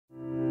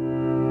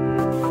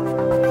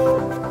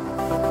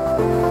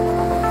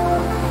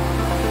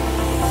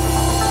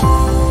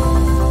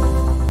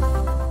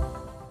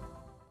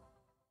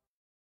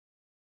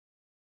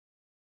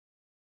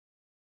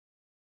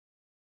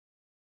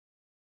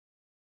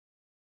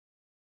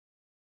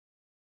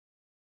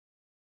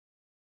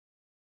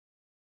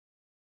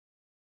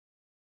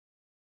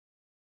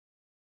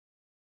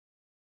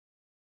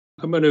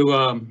I'm going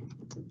to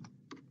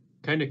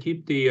kind of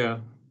keep the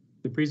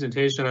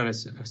presentation on a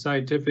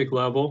scientific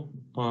level.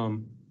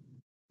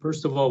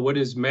 First of all, what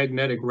is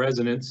magnetic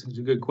resonance? It's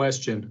a good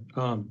question.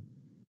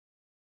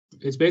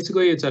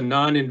 It's a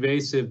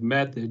non-invasive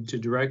method to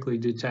directly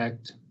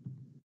detect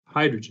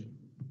hydrogen.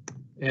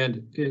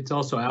 And it's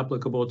also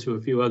applicable to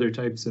a few other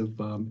types of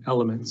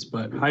elements,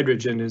 but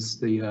hydrogen is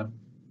the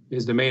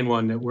main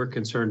one that we're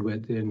concerned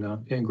with in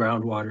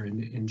groundwater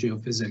and in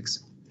geophysics.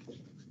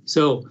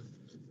 So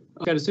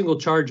I've got a single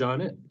charge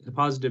on it, a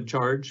positive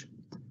charge,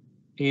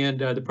 and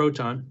the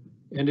proton,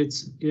 and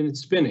it's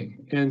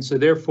spinning, and so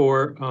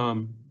therefore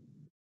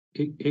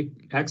it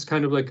acts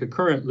kind of like a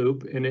current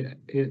loop, and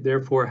it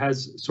therefore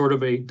has sort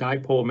of a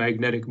dipole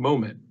magnetic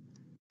moment.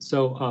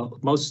 So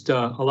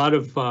a lot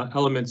of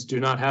elements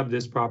do not have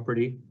this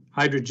property.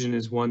 Hydrogen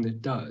is one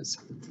that does.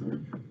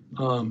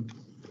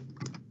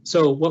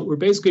 So what we're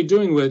basically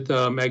doing with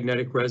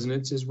magnetic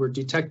resonance is we're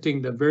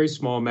detecting the very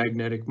small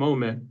magnetic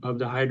moment of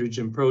the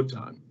hydrogen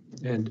proton.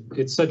 And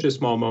it's such a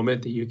small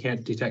moment that you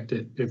can't detect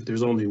it if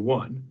there's only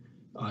one.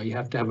 You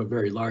have to have a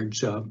very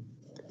large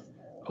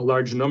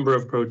number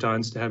of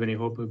protons to have any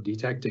hope of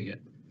detecting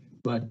it.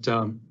 But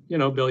you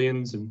know,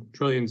 billions and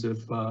trillions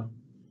of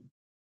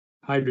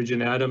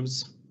hydrogen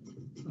atoms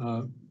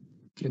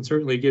can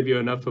certainly give you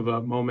enough of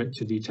a moment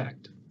to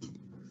detect.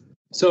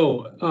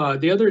 So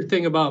the other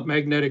thing about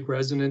magnetic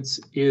resonance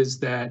is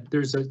that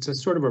it's a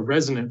sort of a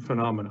resonant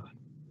phenomenon.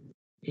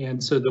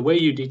 And so the way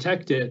you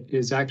detect it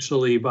is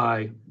actually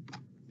by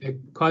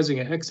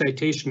causing an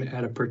excitation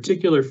at a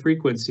particular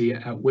frequency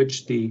at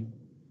which the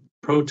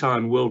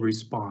proton will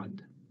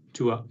respond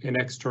to an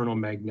external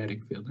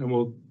magnetic field. And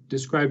we'll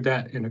describe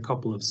that in a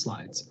couple of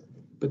slides.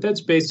 But that's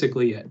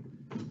basically it.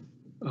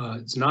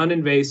 It's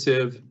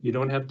non-invasive. You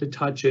don't have to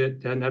touch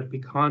it. Doesn't have to be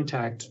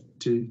contact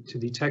to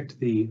detect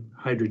the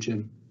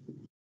hydrogen.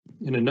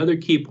 And another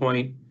key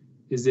point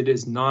is it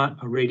is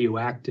not a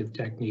radioactive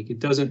technique. It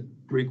doesn't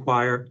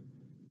require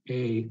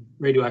a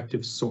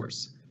radioactive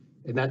source.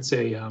 And that's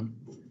a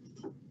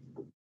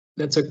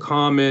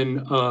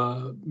common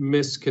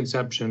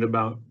misconception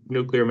about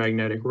nuclear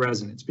magnetic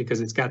resonance,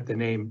 because it's got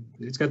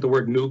the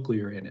word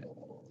nuclear in it.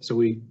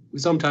 So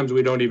sometimes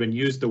we don't even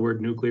use the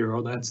word nuclear.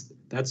 Oh, that's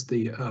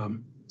the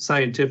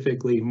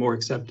scientifically more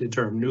accepted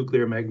term,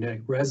 nuclear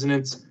magnetic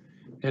resonance,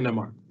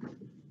 NMR.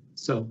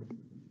 So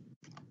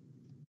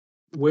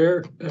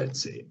where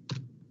is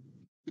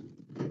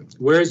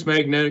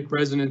magnetic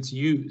resonance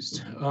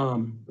used?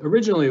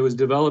 Originally, it was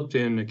developed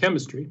in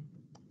chemistry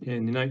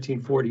in the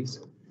 1940s.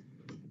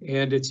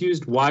 And it's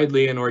used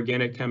widely in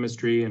organic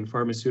chemistry and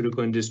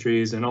pharmaceutical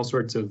industries and all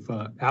sorts of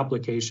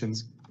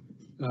applications,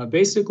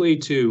 basically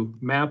to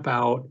map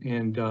out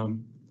and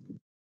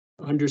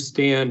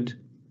understand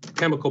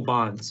chemical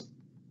bonds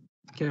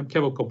at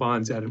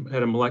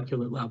a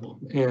molecular level.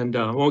 And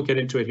I won't get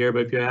into it here,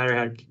 but if you had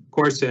a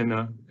course in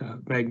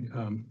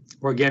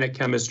organic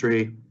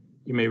chemistry,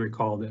 you may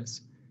recall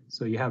this.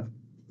 So you have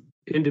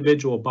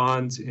individual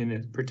bonds in a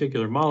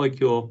particular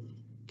molecule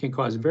can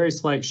cause very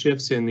slight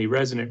shifts in the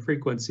resonant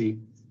frequency,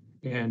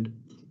 and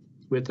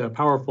with a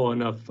powerful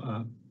enough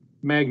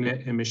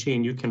magnet and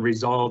machine, you can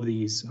resolve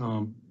these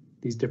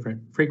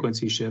different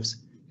frequency shifts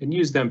and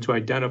use them to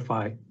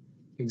identify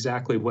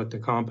exactly what the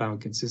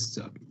compound consists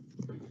of.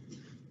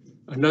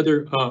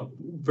 Another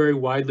very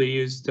widely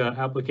used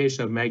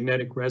application of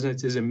magnetic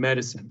resonance is in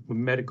medicine, with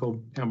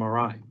medical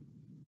MRI.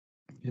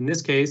 In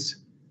this case,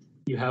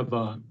 you have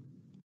a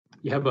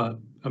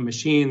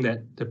machine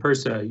that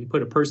you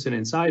put a person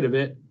inside of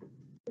it,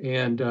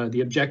 and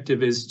the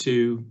objective is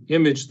to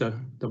image the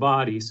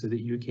body so that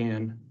you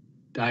can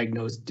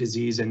diagnose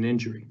disease and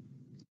injury.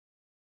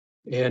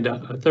 And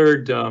a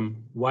third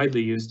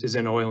widely used is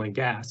in oil and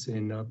gas,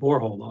 in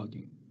borehole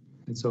logging.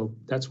 And so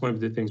that's one of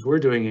the things we're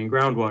doing in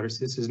groundwater.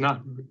 So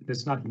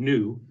it's not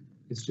new.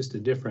 It's just a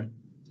different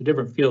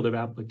field of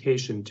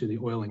application to the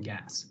oil and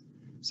gas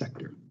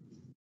sector.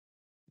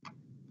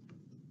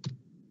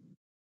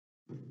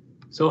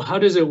 So how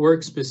does it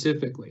work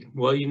specifically?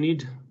 Well,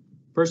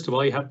 first of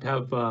all, you have to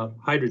have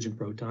hydrogen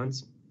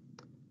protons.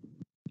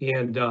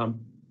 And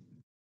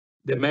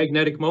the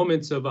magnetic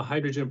moments of a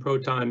hydrogen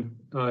proton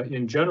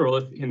in general,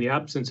 if in the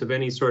absence of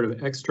any sort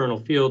of external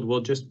field,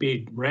 will just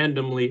be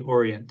randomly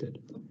oriented.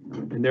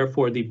 And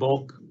therefore, the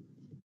bulk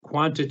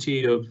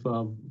quantity of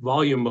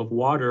volume of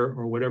water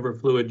or whatever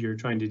fluid you're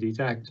trying to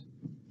detect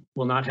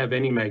will not have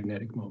any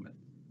magnetic moment.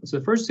 So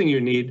the first thing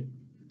you need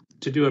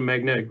to do a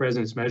magnetic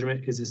resonance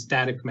measurement is a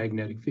static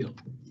magnetic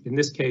field. In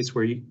this case,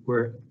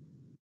 we're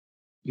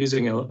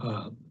using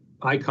a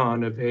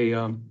icon of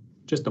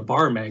just a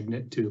bar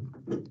magnet to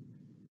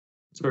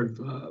sort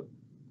of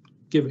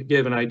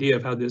give an idea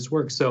of how this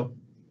works. So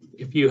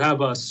if you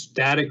have a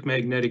static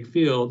magnetic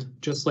field,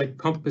 just like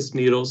compass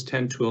needles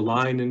tend to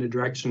align in the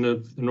direction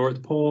of the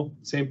North Pole,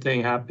 same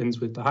thing happens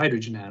with the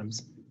hydrogen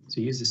atoms.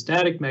 So you use a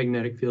static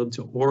magnetic field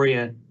to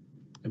orient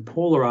and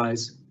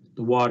polarize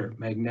the water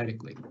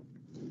magnetically.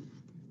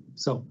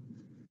 So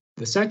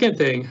the second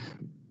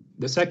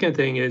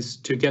thing is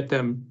to get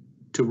them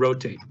to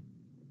rotate.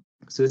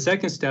 So the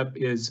second step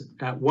is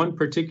at one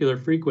particular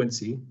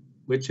frequency,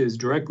 which is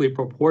directly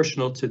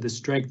proportional to the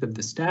strength of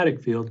the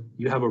static field,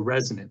 you have a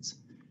resonance.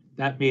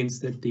 That means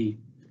that the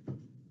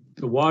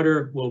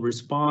water will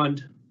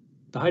respond,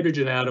 the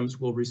hydrogen atoms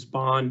will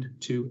respond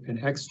to an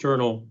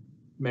external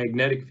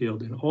magnetic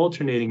field, an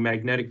alternating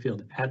magnetic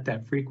field at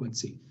that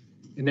frequency.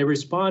 And they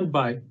respond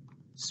by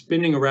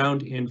spinning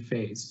around in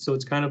phase. So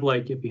it's kind of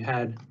like if you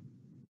had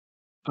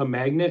a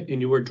magnet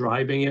and you were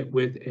driving it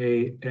with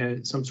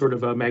some sort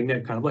of a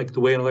magnet, kind of like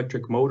the way an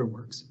electric motor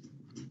works.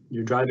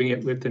 You're driving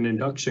it with an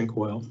induction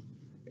coil,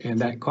 and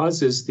that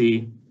causes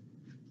the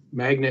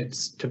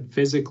magnets to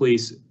physically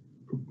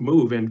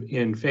move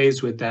in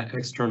phase with that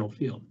external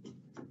field.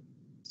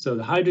 So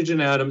the hydrogen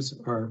atoms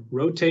are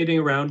rotating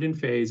around in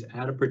phase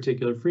at a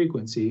particular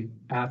frequency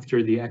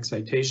after the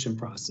excitation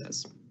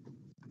process.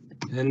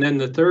 And then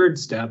the third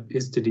step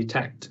is to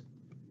detect.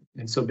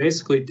 And so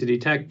basically to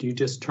detect, you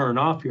just turn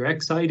off your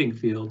exciting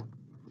field,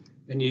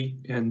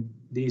 and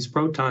these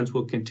protons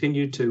will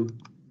continue to,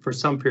 for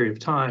some period of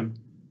time,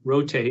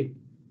 rotate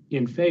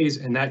in phase,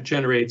 and that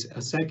generates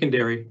a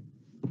secondary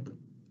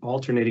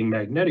alternating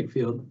magnetic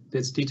field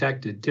that's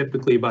detected,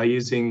 typically by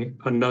using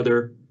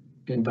another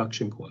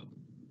induction coil.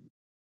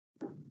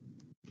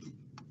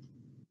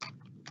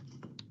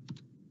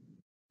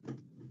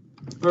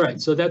 All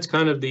right, so that's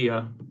kind of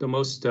the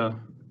most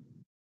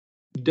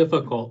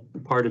difficult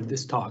part of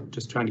this talk,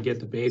 just trying to get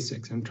the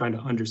basics and trying to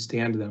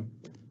understand them.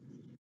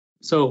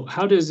 So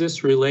how does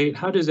this relate?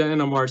 How does an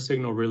NMR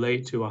signal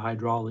relate to a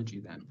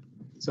hydrology then?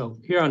 So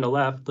here on the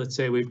left, let's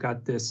say we've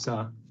got this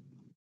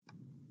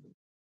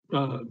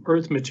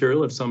earth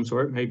material of some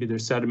sort. Maybe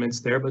there's sediments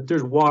there, but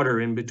there's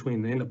water in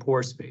between in the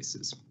pore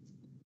spaces.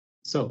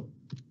 So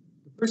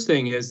the first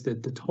thing is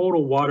that the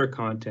total water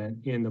content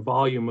in the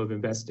volume of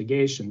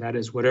investigation, that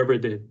is whatever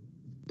the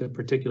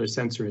particular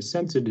sensor is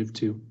sensitive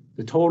to,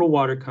 the total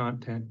water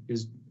content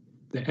is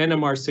the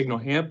NMR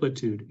signal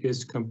amplitude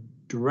is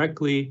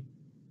directly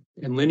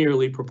and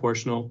linearly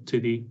proportional to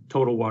the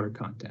total water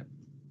content.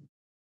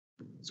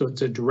 So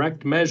it's a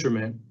direct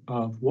measurement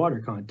of water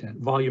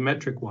content,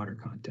 volumetric water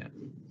content.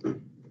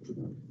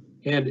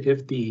 And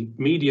if the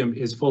medium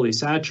is fully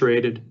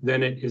saturated,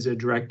 then it is a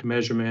direct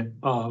measurement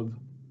of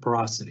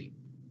porosity.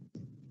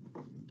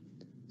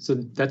 So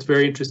that's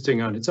very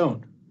interesting on its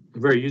own,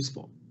 very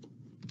useful.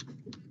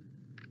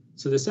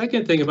 So the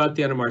second thing about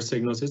the NMR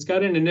signals, it's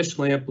got an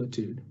initial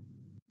amplitude,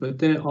 but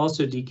then it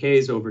also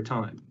decays over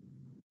time.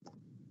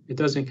 It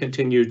doesn't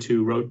continue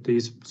to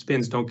these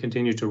spins don't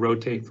continue to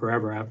rotate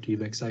forever after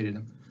you've excited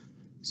them.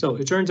 So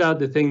it turns out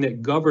the thing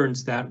that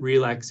governs that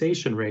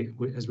relaxation rate,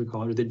 as we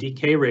call it, or the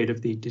decay rate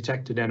of the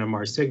detected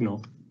NMR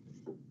signal,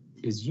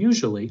 is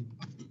usually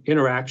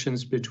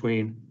interactions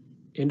between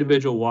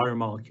individual water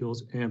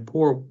molecules and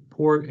pore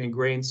and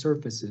grain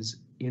surfaces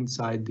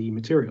inside the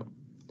material.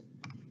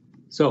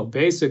 So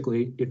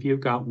basically, if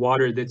you've got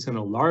water that's in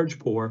a large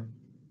pore,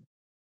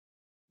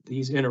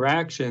 these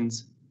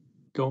interactions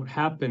don't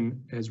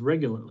happen as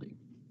regularly,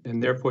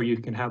 and therefore you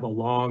can have a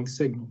long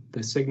signal. The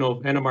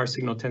NMR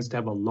signal tends to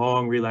have a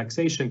long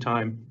relaxation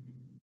time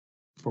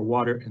for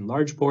water in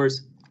large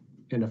pores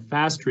and a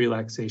fast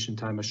relaxation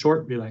time, a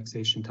short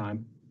relaxation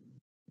time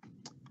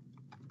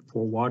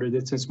for water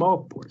that's in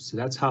small pores. So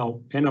that's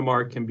how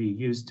NMR can be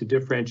used to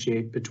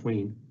differentiate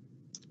between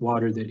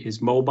water that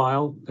is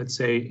mobile, let's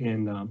say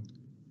in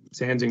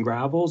sands and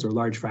gravels or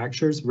large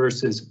fractures,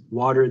 versus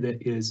water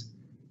that is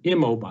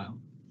immobile.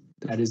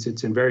 That is,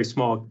 it's in very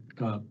small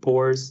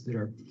pores that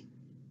are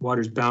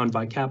water's bound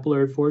by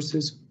capillary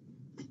forces,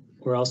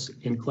 or else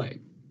in clay.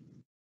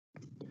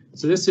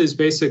 So this is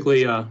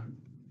basically,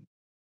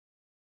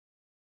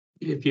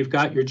 if you've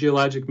got your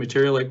geologic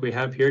material like we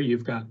have here,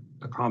 you've got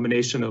a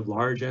combination of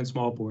large and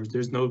small pores.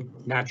 There's no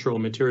natural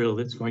material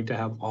that's going to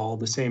have all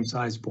the same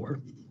size pore.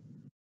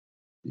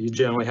 You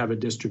generally have a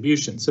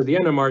distribution. So the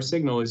NMR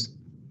signal is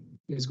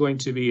going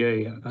to be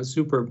a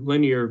super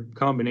linear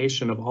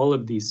combination of all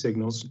of these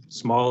signals,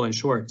 small and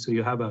short. So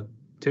you have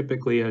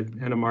typically an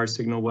NMR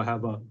signal will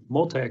have a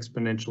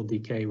multi-exponential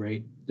decay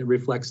rate that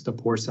reflects the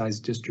pore size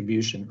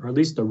distribution, or at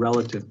least the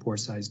relative pore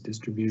size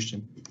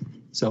distribution.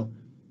 So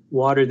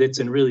water that's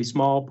in really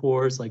small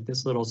pores, like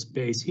this little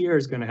space here,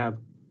 is going to have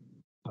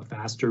a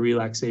faster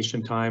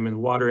relaxation time, and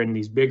water in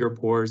these bigger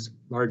pores,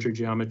 larger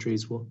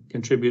geometries, will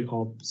contribute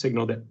a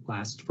signal that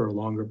lasts for a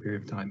longer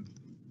period of time.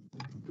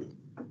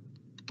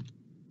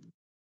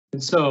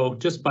 And so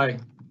just by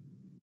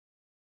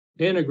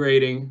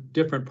integrating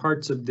different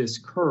parts of this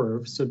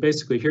curve, so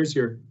basically here's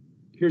your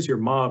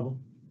model,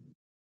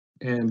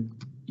 and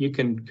you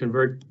can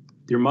convert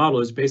your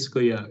model is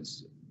basically a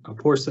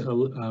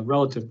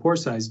relative pore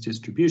size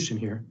distribution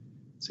here.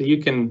 So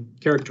you can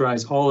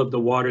characterize all of the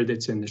water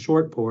that's in the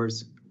short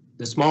pores,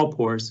 the small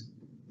pores,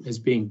 as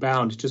being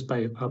bound just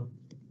by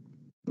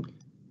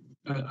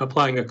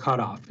applying a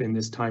cutoff in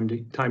this time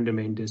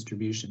domain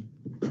distribution.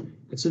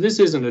 And so this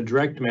isn't a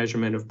direct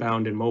measurement of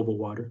bound and mobile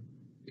water.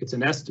 It's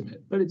an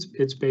estimate, but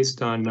it's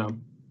based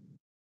on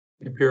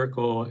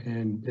empirical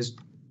and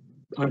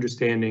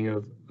understanding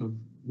of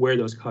where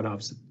those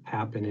cutoffs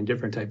happen in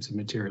different types of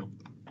material.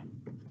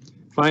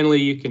 Finally,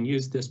 you can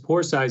use this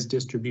pore size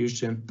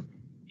distribution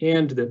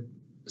and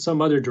some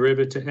other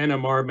derivative,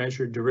 NMR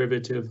measured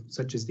derivative,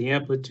 such as the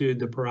amplitude,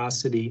 the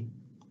porosity,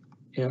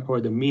 or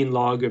the mean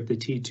log of the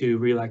T2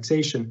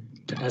 relaxation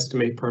to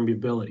estimate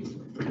permeability.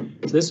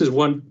 So this is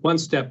one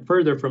step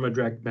further from a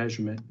direct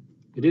measurement.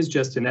 It is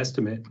just an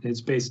estimate.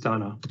 It's based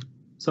on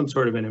some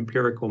sort of an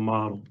empirical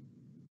model.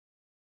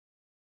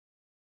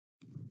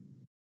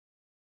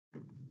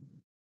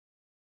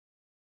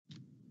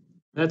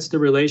 That's the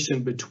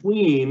relation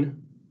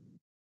between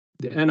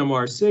the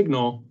NMR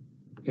signal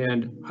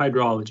and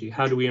hydrology.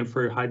 How do we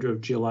infer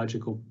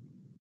hydrogeological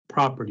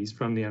properties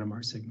from the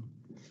NMR signal?